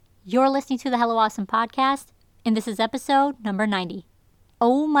You're listening to the Hello Awesome podcast, and this is episode number 90.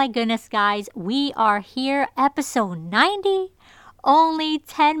 Oh my goodness, guys, we are here, episode 90. Only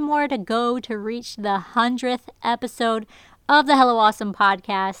 10 more to go to reach the 100th episode of the Hello Awesome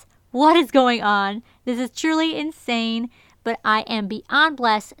podcast. What is going on? This is truly insane, but I am beyond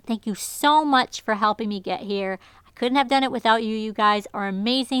blessed. Thank you so much for helping me get here. I couldn't have done it without you. You guys are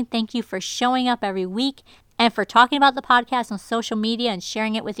amazing. Thank you for showing up every week and for talking about the podcast on social media and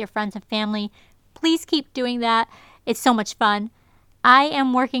sharing it with your friends and family. Please keep doing that. It's so much fun. I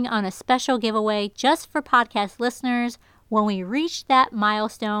am working on a special giveaway just for podcast listeners when we reach that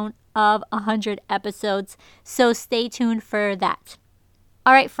milestone of 100 episodes, so stay tuned for that.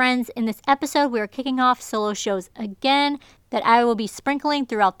 All right, friends, in this episode, we are kicking off solo shows again that I will be sprinkling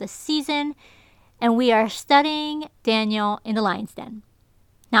throughout the season, and we are studying Daniel in the Lion's Den.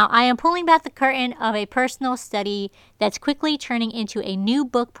 Now, I am pulling back the curtain of a personal study that's quickly turning into a new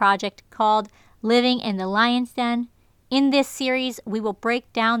book project called Living in the Lion's Den. In this series, we will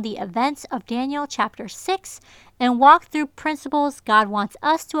break down the events of Daniel chapter 6 and walk through principles God wants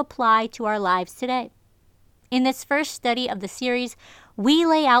us to apply to our lives today. In this first study of the series, we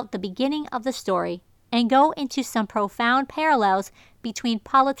lay out the beginning of the story and go into some profound parallels between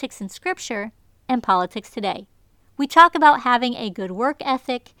politics in Scripture and politics today. We talk about having a good work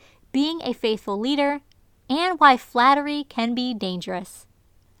ethic, being a faithful leader, and why flattery can be dangerous.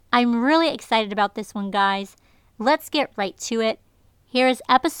 I'm really excited about this one, guys. Let's get right to it. Here is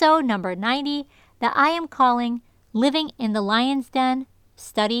episode number 90 that I am calling Living in the Lion's Den,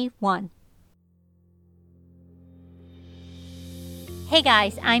 Study 1. Hey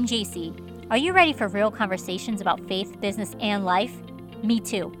guys, I'm JC. Are you ready for real conversations about faith, business, and life? Me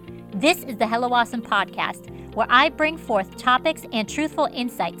too. This is the Hello Awesome podcast, where I bring forth topics and truthful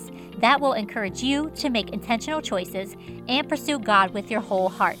insights that will encourage you to make intentional choices and pursue God with your whole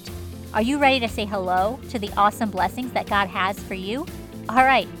heart. Are you ready to say hello to the awesome blessings that God has for you? All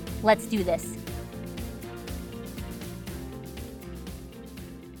right, let's do this.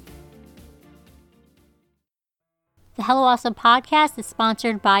 The Hello Awesome podcast is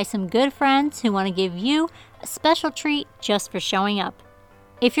sponsored by some good friends who want to give you a special treat just for showing up.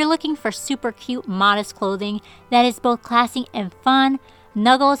 If you're looking for super cute, modest clothing that is both classy and fun,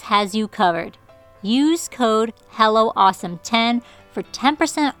 Nuggles has you covered. Use code HelloAwesome10 for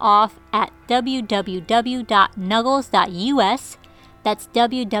 10% off at www.nuggles.us. That's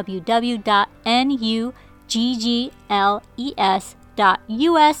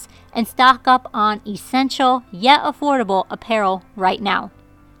www.nuggles.us and stock up on essential yet affordable apparel right now.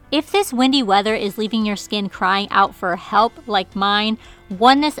 If this windy weather is leaving your skin crying out for help like mine,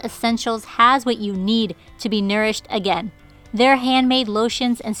 Oneness Essentials has what you need to be nourished again. Their handmade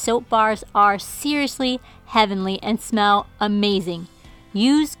lotions and soap bars are seriously heavenly and smell amazing.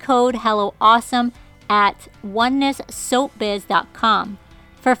 Use code HelloAwesome at onenesssoapbiz.com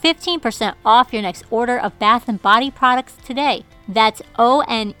for 15% off your next order of bath and body products today. That's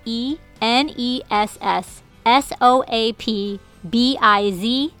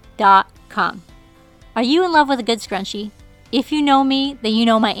ONENESSSOAPBIZ.com. Are you in love with a good scrunchie? If you know me, then you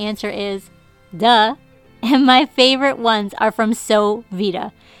know my answer is duh. And my favorite ones are from So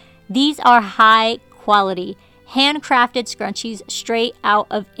Vita. These are high quality, handcrafted scrunchies straight out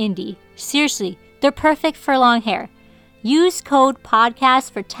of Indy. Seriously, they're perfect for long hair. Use code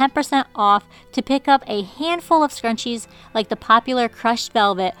PODCAST for 10% off to pick up a handful of scrunchies like the popular crushed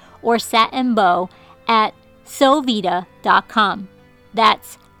velvet or satin bow at sovida.com.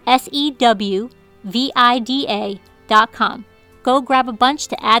 That's SEWVIDA.com. Go grab a bunch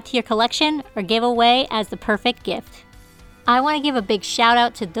to add to your collection or give away as the perfect gift. I want to give a big shout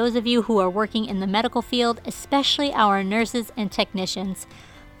out to those of you who are working in the medical field, especially our nurses and technicians.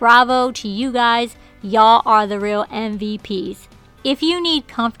 Bravo to you guys. Y'all are the real MVPs. If you need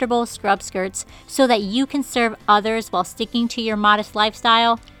comfortable scrub skirts so that you can serve others while sticking to your modest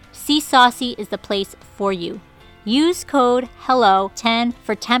lifestyle, See Saucy is the place for you. Use code HELLO10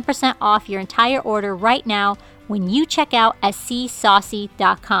 for 10% off your entire order right now when you check out at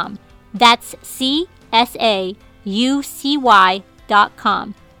seesaucy.com. That's CSAUCY.com.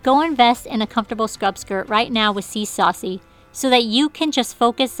 Go invest in a comfortable scrub skirt right now with See Saucy so that you can just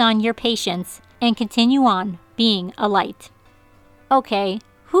focus on your patients and continue on being a light. Okay,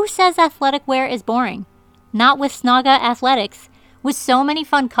 who says athletic wear is boring? Not with Snagga Athletics. With so many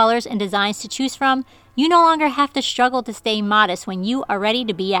fun colors and designs to choose from, you no longer have to struggle to stay modest when you are ready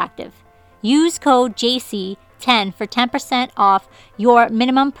to be active. Use code JC10 for 10% off your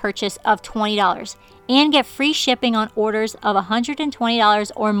minimum purchase of $20 and get free shipping on orders of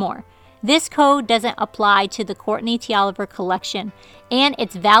 $120 or more. This code doesn't apply to the Courtney T. Oliver collection, and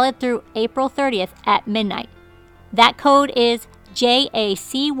it's valid through April 30th at midnight. That code is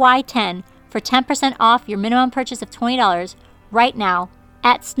JACY10 for 10% off your minimum purchase of $20 right now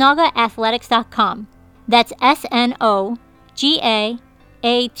at snoggaathletics.com. That's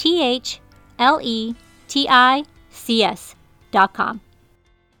SNOGAATHLETICS.com.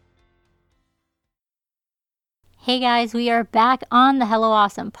 Hey guys, we are back on the Hello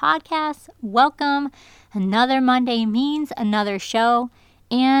Awesome podcast. Welcome. Another Monday means another show,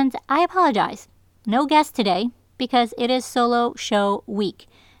 and I apologize. No guest today because it is solo show week.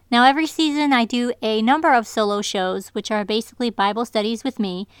 Now, every season I do a number of solo shows, which are basically Bible studies with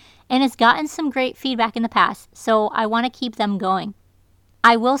me, and it's gotten some great feedback in the past, so I want to keep them going.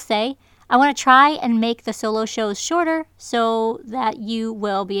 I will say, I want to try and make the solo shows shorter so that you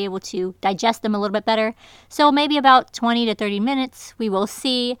will be able to digest them a little bit better. So maybe about 20 to 30 minutes, we will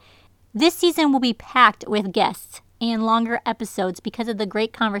see. This season will be packed with guests and longer episodes because of the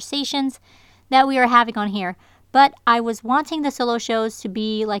great conversations that we are having on here. But I was wanting the solo shows to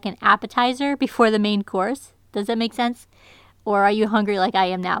be like an appetizer before the main course. Does that make sense? Or are you hungry like I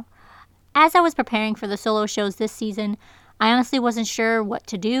am now? As I was preparing for the solo shows this season, I honestly wasn't sure what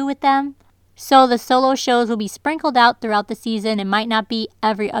to do with them. So the solo shows will be sprinkled out throughout the season. It might not be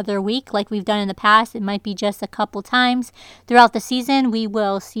every other week like we've done in the past. It might be just a couple times throughout the season. We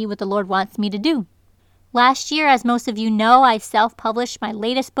will see what the Lord wants me to do. Last year, as most of you know, I self-published my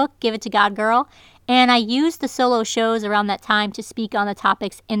latest book, Give It to God Girl, and I used the solo shows around that time to speak on the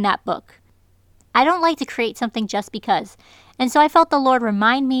topics in that book. I don't like to create something just because, and so I felt the Lord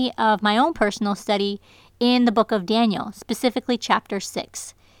remind me of my own personal study in the book of Daniel, specifically chapter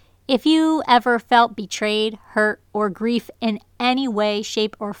 6. If you ever felt betrayed, hurt, or grief in any way,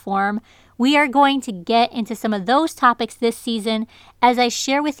 shape, or form, we are going to get into some of those topics this season as I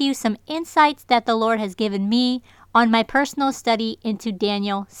share with you some insights that the Lord has given me on my personal study into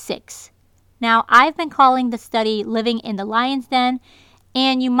Daniel 6. Now, I've been calling the study Living in the Lion's Den,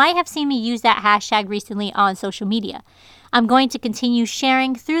 and you might have seen me use that hashtag recently on social media. I'm going to continue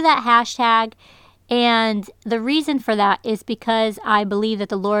sharing through that hashtag. And the reason for that is because I believe that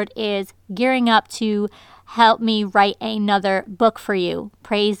the Lord is gearing up to help me write another book for you.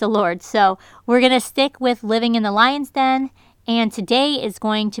 Praise the Lord. So we're going to stick with Living in the Lion's Den, and today is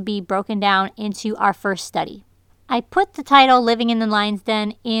going to be broken down into our first study. I put the title Living in the Lion's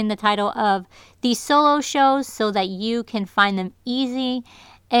Den in the title of these solo shows so that you can find them easy.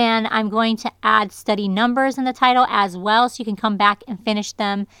 And I'm going to add study numbers in the title as well so you can come back and finish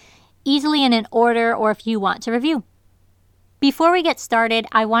them easily in an order, or if you want to review. Before we get started,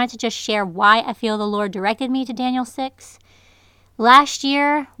 I wanted to just share why I feel the Lord directed me to Daniel 6. Last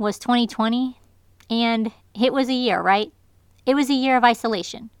year was 2020, and it was a year, right? It was a year of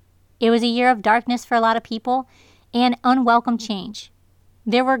isolation. It was a year of darkness for a lot of people and unwelcome change.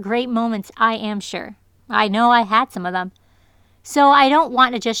 There were great moments, I am sure. I know I had some of them. So I don't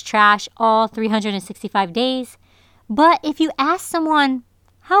want to just trash all 365 days, but if you ask someone,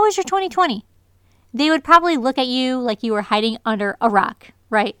 how was your 2020? They would probably look at you like you were hiding under a rock,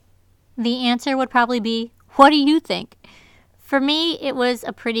 right? The answer would probably be, what do you think? For me, it was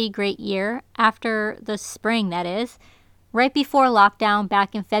a pretty great year. After the spring, that is. Right before lockdown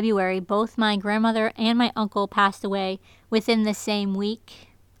back in February, both my grandmother and my uncle passed away within the same week.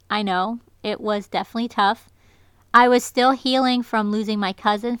 I know, it was definitely tough. I was still healing from losing my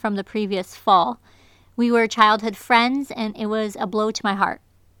cousin from the previous fall. We were childhood friends, and it was a blow to my heart.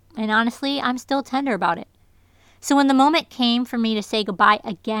 And honestly, I'm still tender about it. So when the moment came for me to say goodbye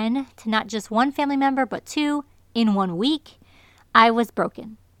again to not just one family member, but two in 1 week, I was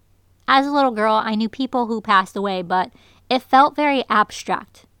broken. As a little girl, I knew people who passed away, but it felt very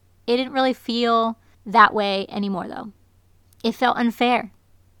abstract. It didn't really feel that way anymore, though. It felt unfair.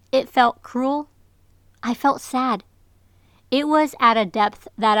 It felt cruel. I felt sad. It was at a depth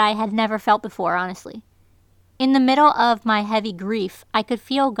that I had never felt before, honestly. In the middle of my heavy grief, I could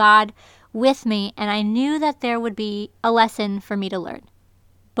feel God with me, and I knew that there would be a lesson for me to learn.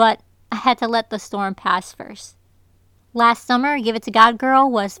 But I had to let the storm pass first. Last summer, Give It to God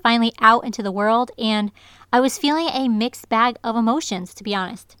Girl was finally out into the world, and I was feeling a mixed bag of emotions, to be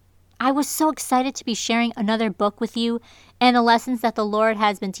honest. I was so excited to be sharing another book with you and the lessons that the Lord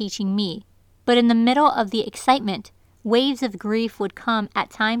has been teaching me. But in the middle of the excitement, waves of grief would come at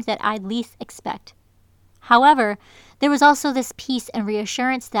times that I'd least expect. However, there was also this peace and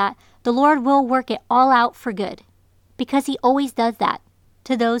reassurance that the Lord will work it all out for good, because He always does that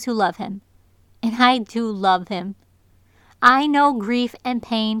to those who love Him. And I do love Him. I know grief and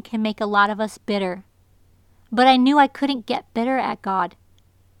pain can make a lot of us bitter, but I knew I couldn't get bitter at God.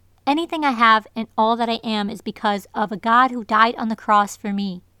 Anything I have and all that I am is because of a God who died on the cross for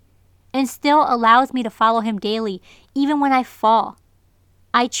me and still allows me to follow him daily, even when I fall.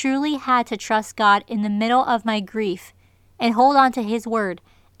 I truly had to trust God in the middle of my grief and hold on to his word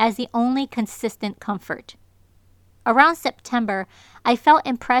as the only consistent comfort. Around September, I felt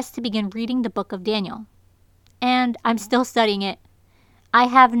impressed to begin reading the book of Daniel. And I'm still studying it. I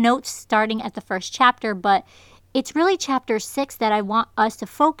have notes starting at the first chapter, but it's really chapter 6 that I want us to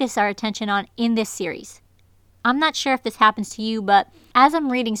focus our attention on in this series. I'm not sure if this happens to you, but as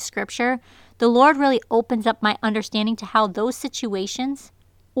I'm reading scripture, the Lord really opens up my understanding to how those situations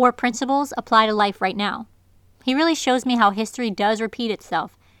or principles apply to life right now. He really shows me how history does repeat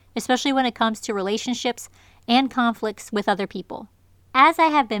itself, especially when it comes to relationships and conflicts with other people. As I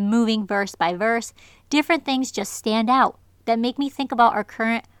have been moving verse by verse, different things just stand out that make me think about our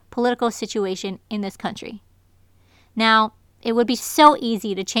current political situation in this country. Now, it would be so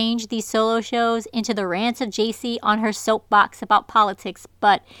easy to change these solo shows into the rants of JC on her soapbox about politics,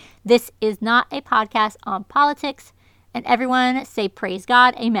 but this is not a podcast on politics, and everyone say praise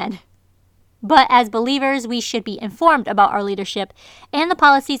God, amen. But as believers, we should be informed about our leadership and the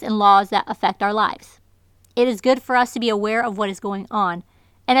policies and laws that affect our lives. It is good for us to be aware of what is going on,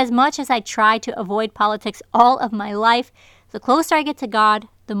 and as much as I try to avoid politics all of my life, the closer I get to God,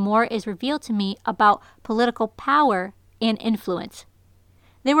 the more is revealed to me about political power and influence.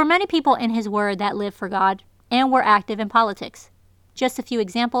 There were many people in his word that lived for God and were active in politics. Just a few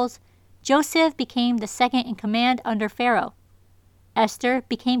examples. Joseph became the second in command under Pharaoh. Esther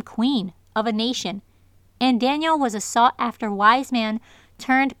became queen of a nation. And Daniel was a sought-after wise man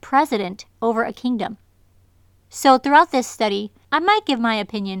turned president over a kingdom. So throughout this study, I might give my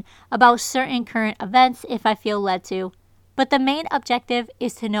opinion about certain current events if I feel led to, but the main objective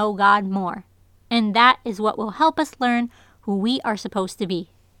is to know God more. And that is what will help us learn who we are supposed to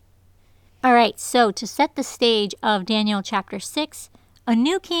be. All right, so to set the stage of Daniel chapter 6, a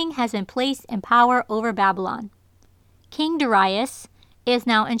new king has been placed in power over Babylon. King Darius is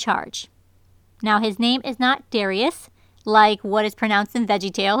now in charge. Now his name is not Darius, like what is pronounced in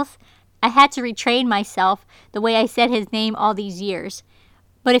VeggieTales. I had to retrain myself the way I said his name all these years.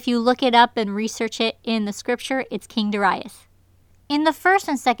 But if you look it up and research it in the scripture, it's King Darius. In the first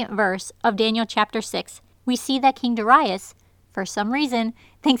and second verse of Daniel chapter 6, we see that King Darius, for some reason,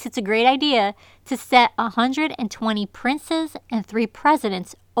 thinks it's a great idea to set 120 princes and 3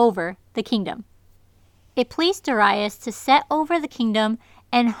 presidents over the kingdom. It pleased Darius to set over the kingdom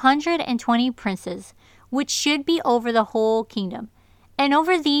 120 princes, which should be over the whole kingdom, and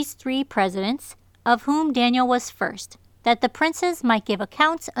over these 3 presidents, of whom Daniel was first, that the princes might give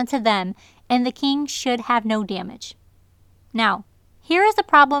accounts unto them, and the king should have no damage. Now, here is the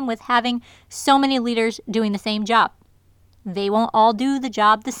problem with having so many leaders doing the same job. They won't all do the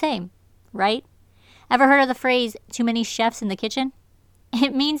job the same, right? Ever heard of the phrase, too many chefs in the kitchen?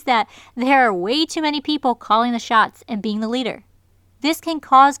 It means that there are way too many people calling the shots and being the leader. This can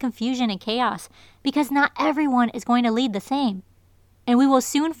cause confusion and chaos because not everyone is going to lead the same. And we will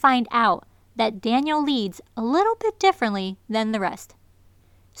soon find out that Daniel leads a little bit differently than the rest.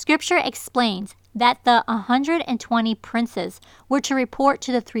 Scripture explains that the 120 princes were to report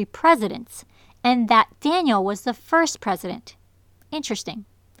to the 3 presidents, and that Daniel was the first president. Interesting.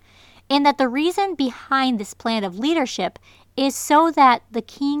 And that the reason behind this plan of leadership is so that the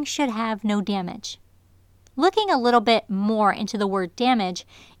king should have no damage. Looking a little bit more into the word damage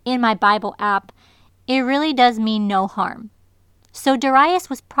in my Bible app, it really does mean no harm. So Darius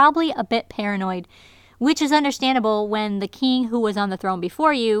was probably a bit paranoid, which is understandable when the king who was on the throne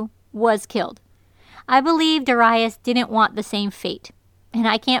before you was killed. I believe Darius didn't want the same fate, and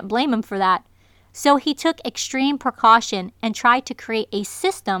I can't blame him for that. So he took extreme precaution and tried to create a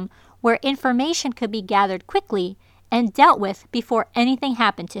system where information could be gathered quickly and dealt with before anything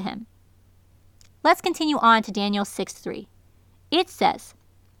happened to him. Let's continue on to Daniel 6:3. It says,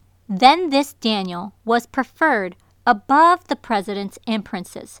 "Then this Daniel was preferred above the presidents and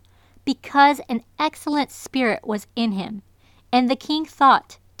princes, because an excellent spirit was in him, and the king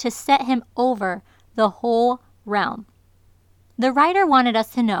thought to set him over the whole realm." The writer wanted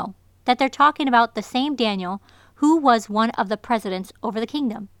us to know that they're talking about the same Daniel who was one of the presidents over the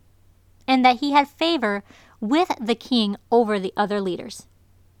kingdom, and that he had favor with the king over the other leaders.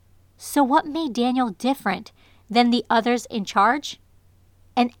 So what made Daniel different than the others in charge?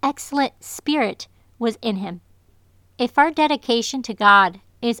 An excellent spirit was in him. If our dedication to God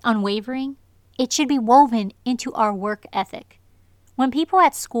is unwavering, it should be woven into our work ethic. When people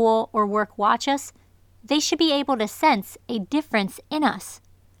at school or work watch us, they should be able to sense a difference in us.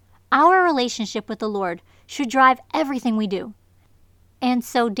 Our relationship with the Lord should drive everything we do. And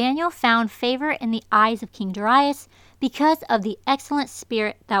so Daniel found favor in the eyes of King Darius because of the excellent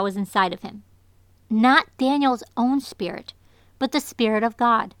spirit that was inside of him. Not Daniel's own spirit, but the Spirit of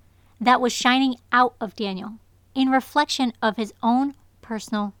God that was shining out of Daniel in reflection of his own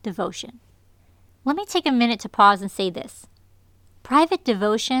personal devotion. Let me take a minute to pause and say this. Private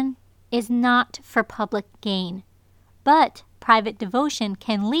devotion is not for public gain, but private devotion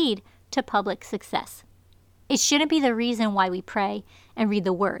can lead to public success. It shouldn't be the reason why we pray and read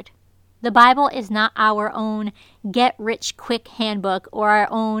the Word. The Bible is not our own get-rich-quick handbook or our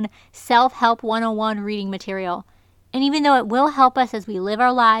own self-help 101 reading material. And even though it will help us as we live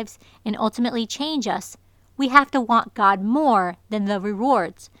our lives and ultimately change us, we have to want God more than the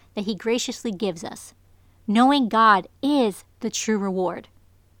rewards that He graciously gives us. Knowing God is the true reward.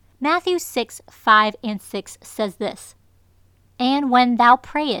 Matthew 6:5-6 says this, "And when thou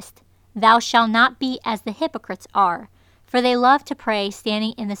prayest, thou shalt not be as the hypocrites are, for they love to pray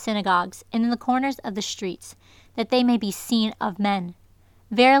standing in the synagogues and in the corners of the streets, that they may be seen of men.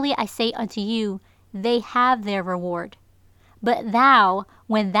 Verily I say unto you, they have their reward. But thou,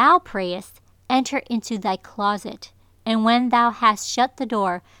 when thou prayest, enter into thy closet, and when thou hast shut the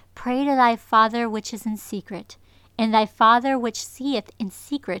door, pray to thy Father which is in secret, and thy Father which seeth in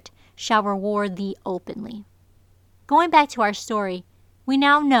secret shall reward thee openly." Going back to our story, we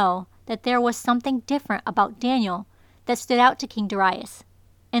now know that there was something different about Daniel that stood out to King Darius,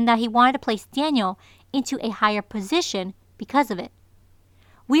 and that he wanted to place Daniel into a higher position because of it.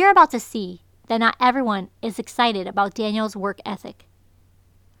 We are about to see that not everyone is excited about Daniel's work ethic.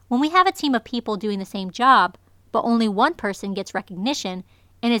 When we have a team of people doing the same job, but only one person gets recognition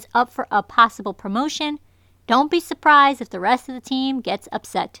and is up for a possible promotion, don't be surprised if the rest of the team gets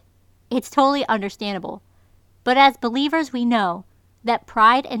upset. It's totally understandable. But as believers, we know that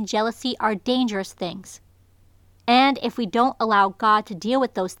pride and jealousy are dangerous things. And if we don't allow God to deal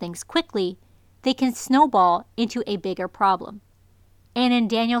with those things quickly, they can snowball into a bigger problem. And in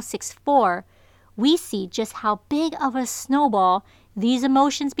Daniel 6:4, we see just how big of a snowball these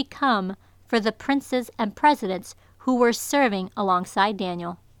emotions become for the princes and presidents who were serving alongside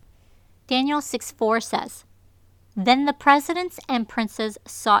Daniel. Daniel 6:4 says, "Then the presidents and princes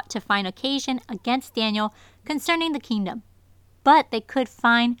sought to find occasion against Daniel concerning the kingdom, but they could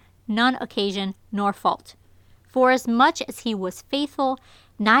find none occasion nor fault. For as much as he was faithful,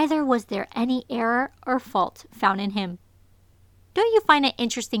 neither was there any error or fault found in him." Don't you find it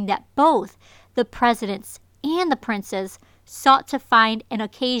interesting that both the presidents and the princes sought to find an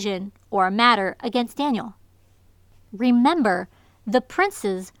occasion or a matter against Daniel? Remember, the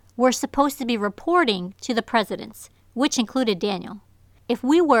princes were supposed to be reporting to the presidents, which included Daniel. If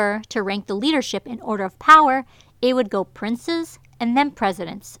we were to rank the leadership in order of power, it would go princes and then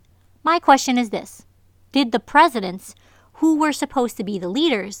presidents. My question is this: did the presidents, who were supposed to be the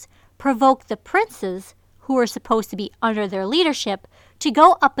leaders, provoke the princes, who were supposed to be under their leadership, to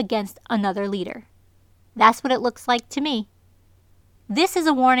go up against another leader? That's what it looks like to me. This is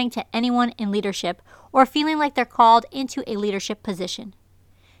a warning to anyone in leadership or feeling like they're called into a leadership position.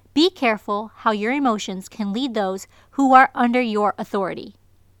 Be careful how your emotions can lead those who are under your authority.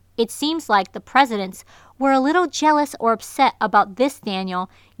 It seems like the presidents were a little jealous or upset about this Daniel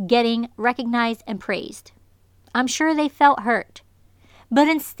getting recognized and praised. I'm sure they felt hurt. But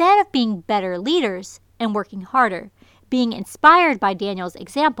instead of being better leaders and working harder, being inspired by Daniel's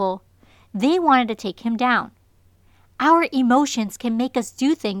example, they wanted to take him down. Our emotions can make us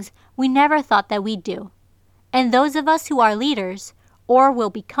do things we never thought that we'd do. And those of us who are leaders, or will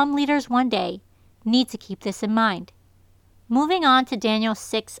become leaders one day, need to keep this in mind. Moving on to Daniel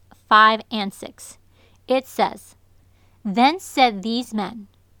 6:5-6. It says, "Then said these men,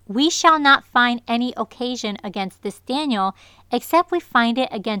 We shall not find any occasion against this Daniel, except we find it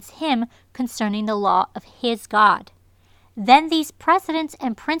against him concerning the law of his God. Then these presidents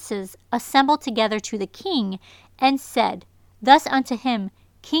and princes assembled together to the king, and said thus unto him,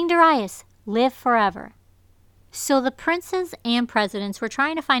 King Darius, live forever." So the princes and presidents were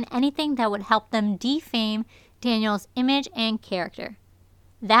trying to find anything that would help them defame Daniel's image and character.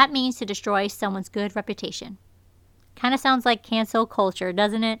 That means to destroy someone's good reputation. Kind of sounds like cancel culture,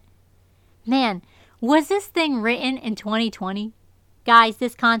 doesn't it? Man, was this thing written in 2020? Guys,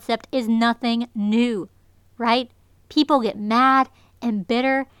 this concept is nothing new, right? People get mad and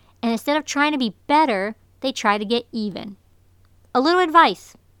bitter, and instead of trying to be better, they try to get even. A little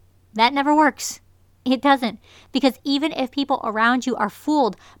advice: that never works. It doesn't, because even if people around you are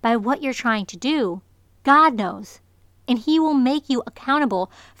fooled by what you're trying to do, God knows, and He will make you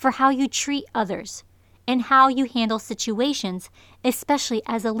accountable for how you treat others and how you handle situations, especially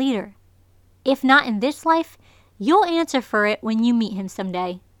as a leader. If not in this life, You'll answer for it when you meet him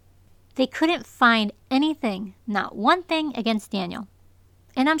someday. They couldn't find anything, not one thing, against Daniel.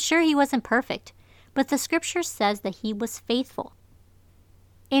 And I'm sure he wasn't perfect, but the scripture says that he was faithful.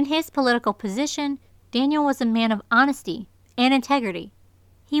 In his political position, Daniel was a man of honesty and integrity.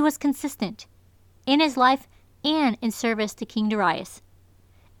 He was consistent in his life and in service to King Darius.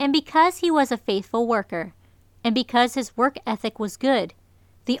 And because he was a faithful worker, and because his work ethic was good,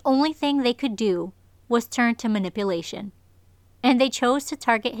 the only thing they could do was turn to manipulation. And they chose to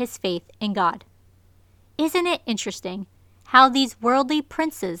target his faith in God. Isn't it interesting how these worldly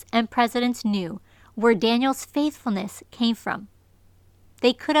princes and presidents knew where Daniel's faithfulness came from?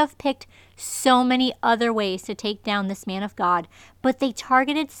 They could have picked so many other ways to take down this man of God, but they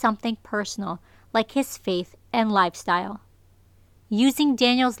targeted something personal, like his faith and lifestyle, using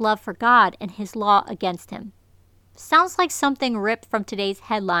Daniel's love for God and his law against him. Sounds like something ripped from today's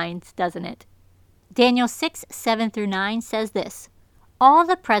headlines, doesn't it? Daniel 6:7-9 says this: All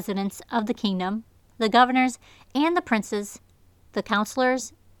the presidents of the kingdom, the governors and the princes, the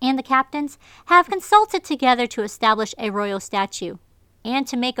counselors and the captains have consulted together to establish a royal statute, and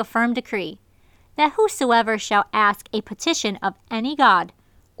to make a firm decree, that whosoever shall ask a petition of any god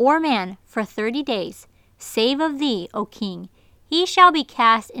or man for 30 days, save of thee, O king, he shall be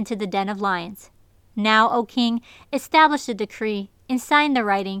cast into the den of lions. Now, O king, establish the decree, and sign the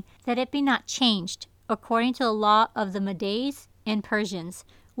writing, that it be not changed, according to the law of the Medes and Persians,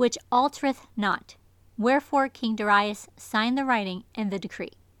 which altereth not. Wherefore King Darius signed the writing and the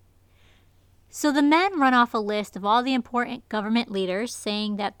decree. So the men run off a list of all the important government leaders,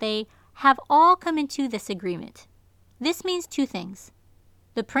 saying that they have all come into this agreement. This means two things.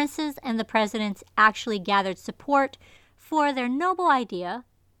 The princes and the presidents actually gathered support for their noble idea,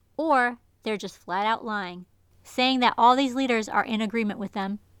 or they're just flat out lying, saying that all these leaders are in agreement with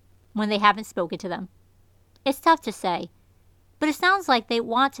them when they haven't spoken to them. It's tough to say, but it sounds like they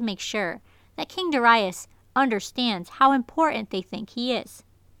want to make sure that King Darius understands how important they think he is,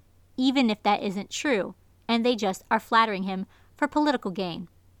 even if that isn't true, and they just are flattering him for political gain.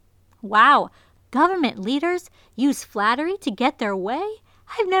 Wow, government leaders use flattery to get their way?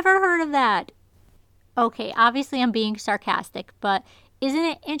 I've never heard of that. Okay, obviously I'm being sarcastic, but isn't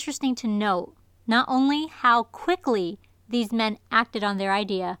it interesting to note not only how quickly these men acted on their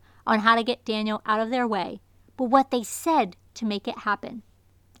idea on how to get Daniel out of their way, but what they said to make it happen?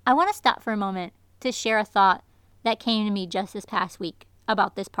 I want to stop for a moment to share a thought that came to me just this past week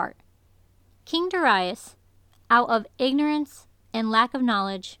about this part. King Darius, out of ignorance and lack of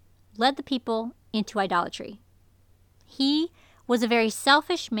knowledge, led the people into idolatry. He was a very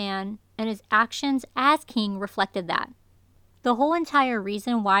selfish man, and his actions as king reflected that. The whole entire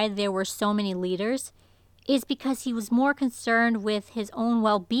reason why there were so many leaders is because he was more concerned with his own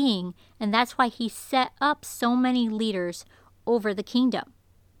well-being, and that's why he set up so many leaders over the kingdom.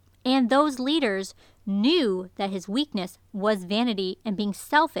 And those leaders knew that his weakness was vanity and being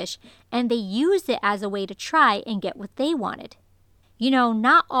selfish, and they used it as a way to try and get what they wanted. You know,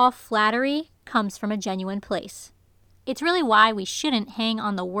 not all flattery comes from a genuine place. It's really why we shouldn't hang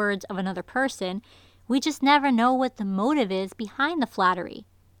on the words of another person. We just never know what the motive is behind the flattery.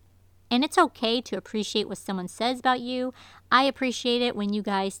 And it's okay to appreciate what someone says about you. I appreciate it when you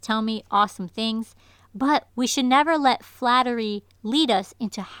guys tell me awesome things, but we should never let flattery lead us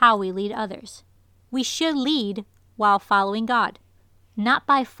into how we lead others. We should lead while following God, not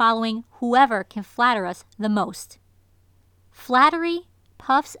by following whoever can flatter us the most. Flattery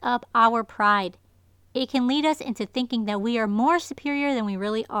puffs up our pride. It can lead us into thinking that we are more superior than we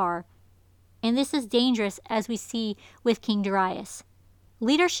really are. And this is dangerous, as we see with King Darius.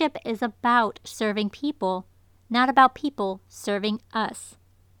 Leadership is about serving people, not about people serving us.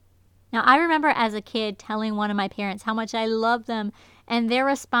 Now, I remember as a kid telling one of my parents how much I loved them, and their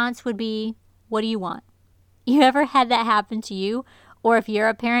response would be, "What do you want?" You ever had that happen to you? Or if you're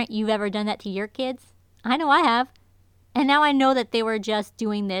a parent, you've ever done that to your kids? I know I have. And now I know that they were just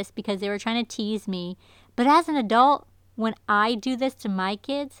doing this because they were trying to tease me. But as an adult, when I do this to my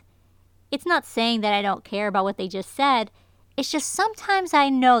kids, it's not saying that I don't care about what they just said. It's just sometimes I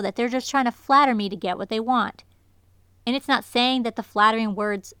know that they're just trying to flatter me to get what they want. And it's not saying that the flattering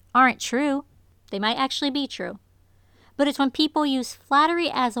words aren't true. They might actually be true. But it's when people use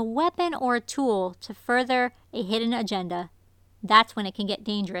flattery as a weapon or a tool to further a hidden agenda, that's when it can get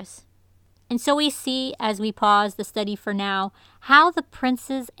dangerous. And so we see, as we pause the study for now, how the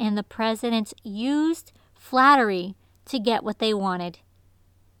princes and the presidents used flattery to get what they wanted.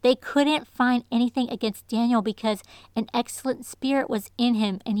 They couldn't find anything against Daniel because an excellent spirit was in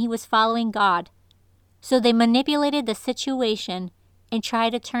him and he was following God. So they manipulated the situation and tried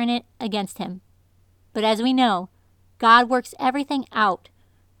to turn it against him. But as we know, God works everything out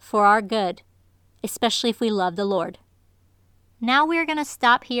for our good, especially if we love the Lord. Now we're going to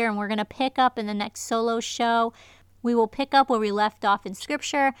stop here and we're going to pick up in the next solo show. We will pick up where we left off in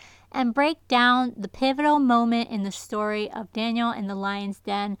Scripture and break down the pivotal moment in the story of Daniel in the lion's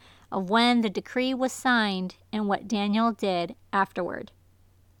den, of when the decree was signed and what Daniel did afterward.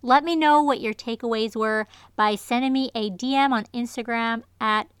 Let me know what your takeaways were by sending me a DM on Instagram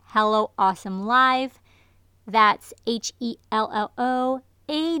at HelloAwesomeLive. That's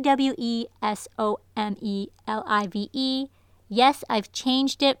HelloAwesomeLive. Yes, I've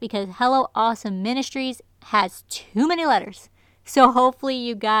changed it because Hello Awesome Ministries has too many letters. So hopefully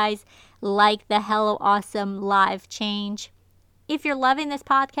you guys like the Hello Awesome Live change. If you're loving this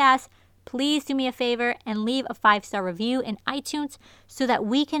podcast, please do me a favor and leave a 5-star review in iTunes so that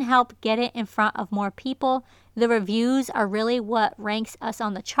we can help get it in front of more people. The reviews are really what ranks us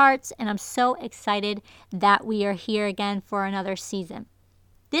on the charts, and I'm so excited that we are here again for another season.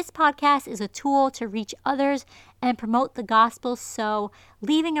 This podcast is a tool to reach others and promote the gospel, so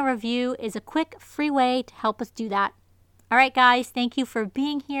leaving a review is a quick, free way to help us do that. All right, guys, thank you for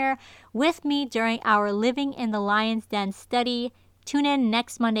being here with me during our Living in the Lion's Den study. Tune in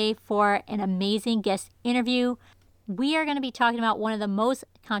next Monday for an amazing guest interview. We are going to be talking about one of the most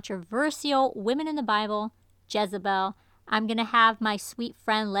controversial women in the Bible, Jezebel. I'm going to have my sweet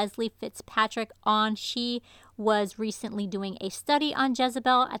friend Leslie Fitzpatrick on. She was recently doing a study on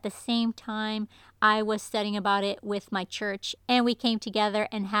Jezebel. At the same time, I was studying about it with my church, and we came together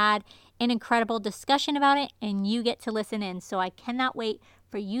and had an incredible discussion about it, and you get to listen in. So I cannot wait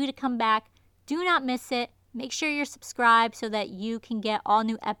for you to come back. Do not miss it. Make sure you're subscribed so that you can get all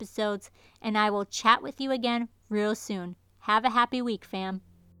new episodes, and I will chat with you again real soon. Have a happy week, fam.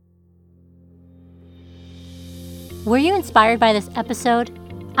 Were you inspired by this episode?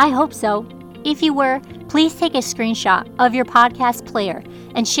 I hope so. If you were, please take a screenshot of your podcast player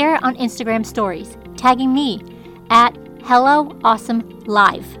and share it on Instagram stories, tagging me at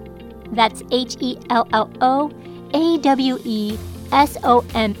HelloAwesomeLive. That's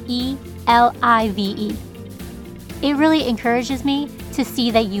HelloAwesomeLive. It really encourages me to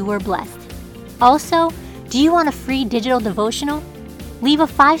see that you were blessed. Also, do you want a free digital devotional? Leave a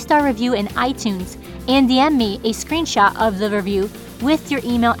 5-star review in iTunes and DM me a screenshot of the review with your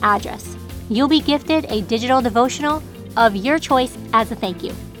email address. You'll be gifted a digital devotional of your choice as a thank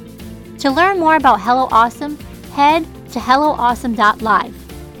you. To learn more about Hello Awesome, head to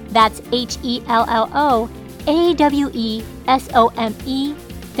helloawesome.live. That's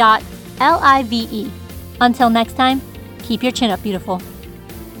HelloAwesome.live. Until next time, keep your chin up, beautiful.